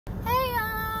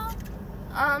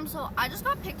So I just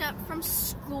got picked up from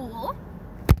school.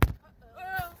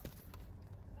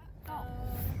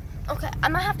 Okay, I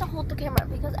might have to hold the camera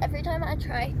because every time I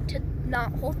try to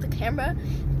not hold the camera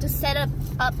to set it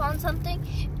up on something,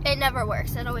 it never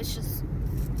works. It always just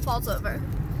falls over.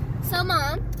 So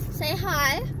Mom, say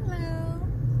hi. Hello.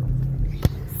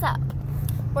 So,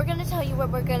 we're gonna tell you what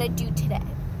we're gonna do today.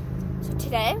 So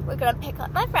today, we're gonna pick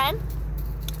up my friend.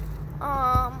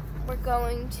 We're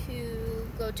going to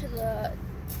go to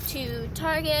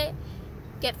Target,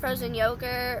 get frozen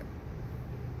yogurt,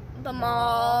 the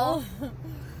mall,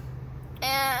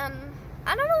 and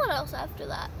I don't know what else after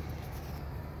that.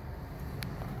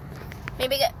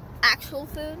 Maybe get actual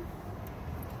food.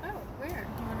 Oh, where? Do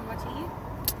you want to go to eat?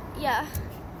 Yeah.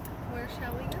 Where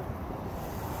shall we go?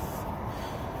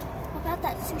 What about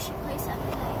that sushi place that we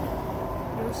like?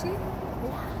 Yoshi?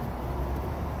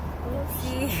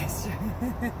 Yoshi.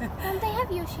 Don't they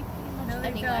have Yoshi pretty much No, they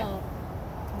anywhere? don't.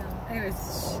 No. Anyways,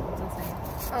 don't say it.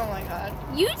 Oh my god.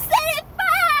 You said it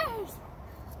first!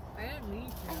 I didn't mean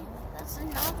to. That's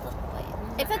not the way.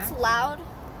 If it's loud,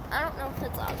 I don't know if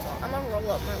it's loud, so I'm gonna roll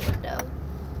up my window.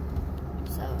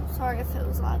 So, sorry if it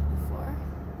was loud before.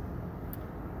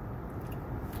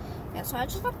 Yeah, so I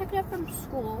just got picked up from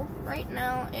school. Right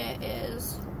now it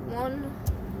is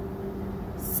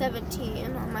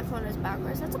 1:17. On my phone is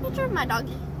backwards. That's a picture of my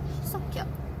doggy. She's so cute.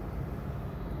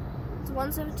 It's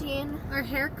 1:17. Our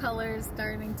hair color is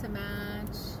starting to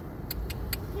match.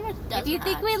 If you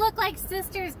think we look like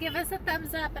sisters, give us a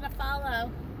thumbs up and a follow.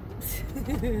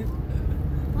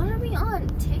 What are we on?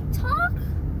 TikTok?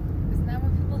 Isn't that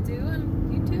what people do on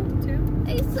YouTube too?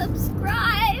 Hey,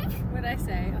 subscribe! What'd I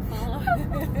say? A follow?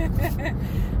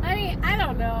 I mean, I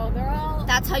don't know. They're all...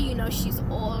 That's how you know she's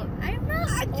old. I'm not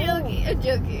I'm old. joking, I'm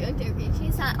joking, I'm joking.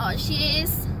 She's not, oh,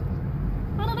 she's...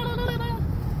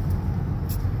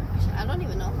 Actually, I don't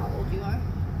even know how old you are.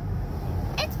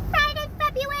 It's Friday,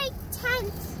 February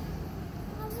 10th.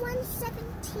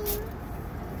 1:17.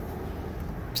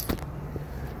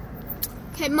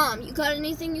 Okay, Mom, you got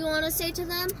anything you want to say to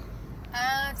them?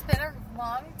 It's been a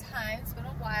long time. It's been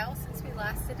a while since we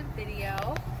last did a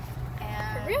video.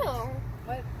 And For real?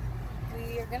 What?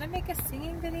 We are gonna make a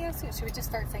singing video. So should we just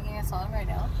start singing a song right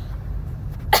now?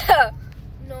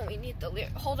 No, we need the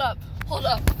lyric. Hold up, hold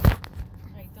up.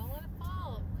 Right, don't let it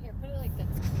fall. Here, put it like this.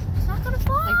 It's not gonna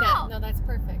fall. Like that. No, that's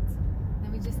perfect.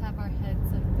 Then we just have our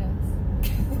heads like this.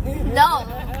 No.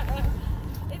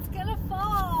 It's gonna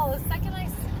fall. The second I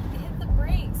hit the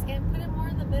brakes, and put it more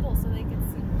in the middle so they can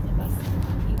see both of us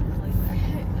equally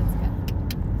there. That's good.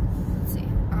 Let's see.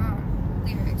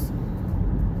 Lyrics.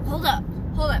 Hold up.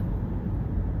 Hold up.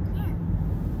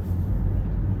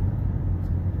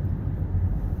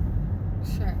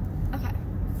 Sure. Okay.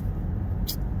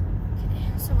 Okay.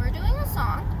 So we're doing a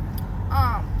song.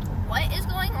 What is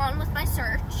going on with my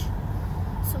search?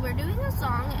 So we're doing a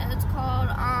song, and it's called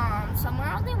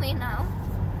Somewhere Only We Know.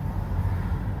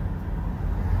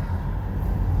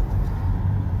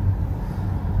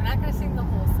 We're not gonna sing the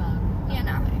whole song. Yeah,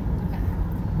 no. Okay.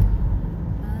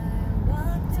 I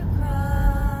walked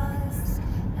across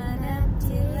an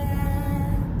empty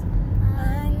land.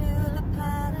 I knew the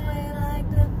pathway like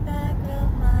the back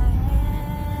of my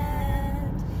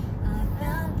hand. I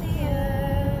found the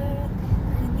earth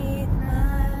beneath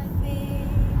my feet.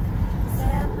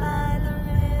 Sat by the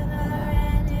river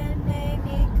and it made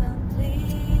me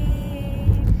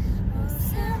complete. Oh,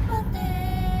 simple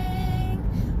thing,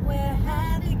 where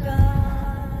have you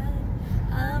gone?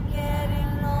 I'm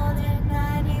getting old and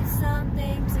I need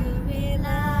something to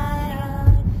rely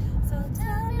on. So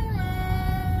tell me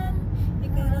when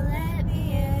you're gonna let me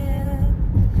in.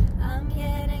 I'm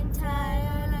getting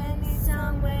tired, I need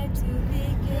somewhere to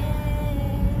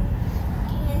begin.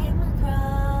 Came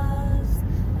across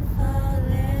a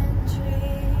fallen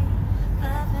tree. I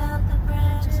felt the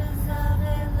branches of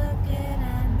it looking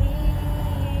at me.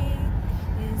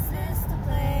 Is this the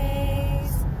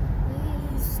place we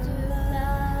used to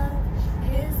love?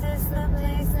 Is this the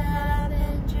place that I've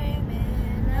been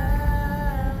dreaming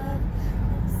of?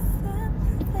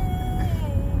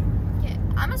 Something. Okay,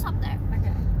 I'm gonna stop there.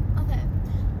 Okay. Okay.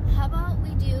 How about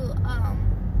we do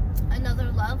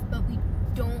Another Love, but we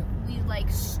like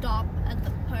stop at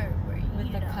the part where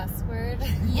With the cuss word?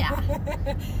 Yeah.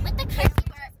 With the cuss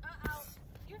word. Uh-oh.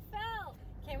 You fell.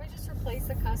 Can't we just replace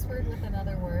the cuss word with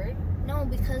another word? No,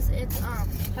 because it's How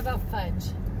about fudge?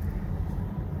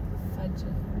 Fudge.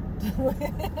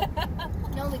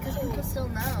 no, because people still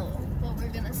know what we're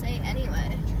gonna say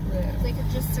anyway. True. They could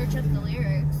just search up the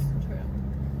lyrics. True.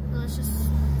 Let's just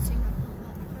sing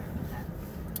that.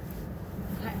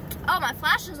 Okay. Okay. Oh, my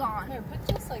flash is on. Here, put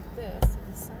just like this so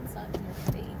the sun's not in your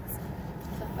face.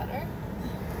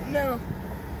 No.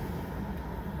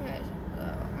 Okay,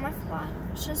 my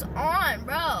flash is on,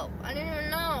 bro. I didn't even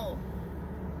know.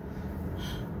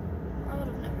 I would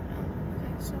have never known.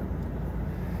 Okay, so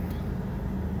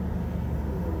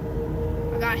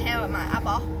I got hit with my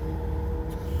eyeball.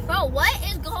 Bro, what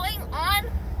is going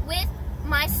on with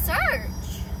my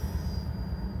search?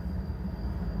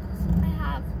 I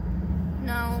have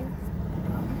no,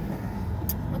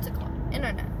 what's it called?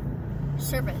 Internet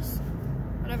service,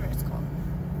 whatever it's called.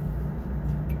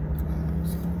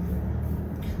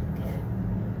 Okay.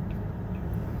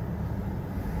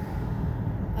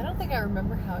 I don't think I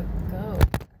remember how it goes.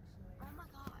 Oh my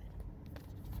god.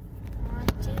 My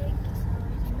dick is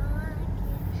always not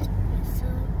it's so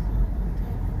cold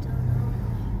that I don't know.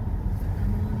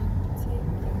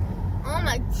 Oh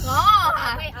my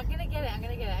god. Wait, I'm gonna get it.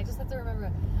 I just have to remember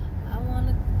it. I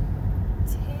wanna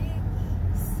take you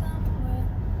somewhere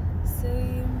so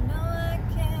you know I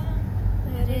can.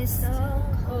 But it's so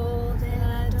cold that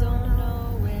I don't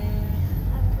know where.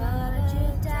 I bought you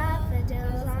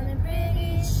daffodils on a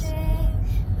pretty string,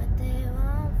 but they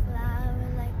won't flower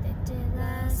like they did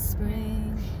last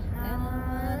spring. And I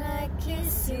wanna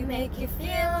kiss you, make you feel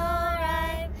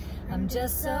alright. I'm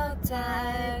just so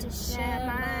tired to share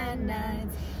my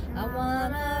nights. I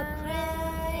wanna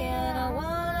cry and I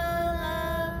wanna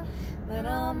love, but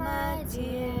all my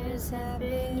tears have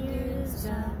been used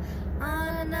up on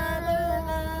another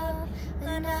love,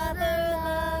 another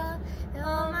love.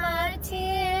 All my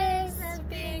tears have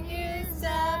been used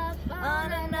up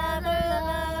on another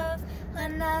love,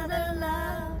 another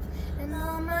love. And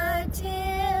all my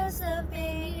tears have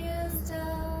been used up.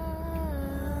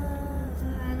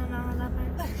 I don't know how that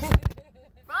works.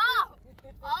 Bro!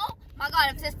 Oh my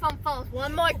god, if this phone falls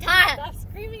one more time! Stop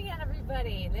screaming at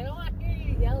everybody. They don't want to hear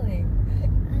you yelling. At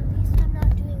least I'm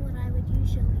not doing what I would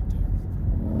usually do.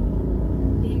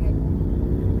 Being a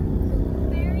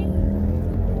berry.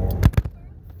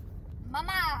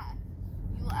 Mama!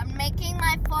 You are making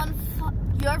my phone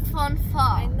your phone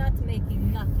fall. I'm not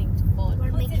making nothing to fall. We're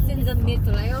Put making it in the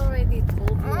middle. I already told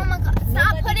you. Oh my god,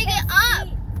 stop Nobody putting can it up!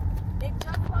 see. They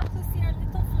just want to see your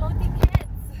little floating heads.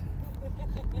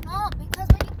 No, because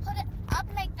when you put it up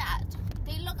like that,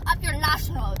 they look up your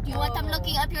nostril. Do you want them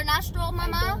looking up your nostril,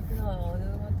 Mama? I don't know. They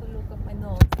want to look up my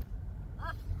nose.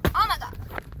 Oh my god.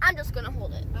 I'm just gonna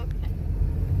hold it. Okay.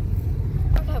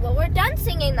 Okay, well we're done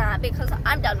singing that because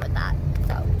I'm done with that.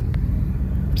 So.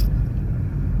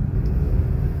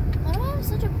 Why do I have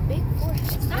such a big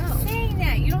forehead? Stop saying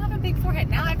that. You don't have a big forehead.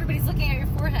 Now everybody's looking at your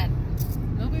forehead.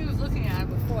 Nobody was looking at it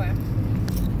before.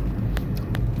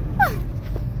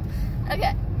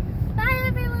 Okay.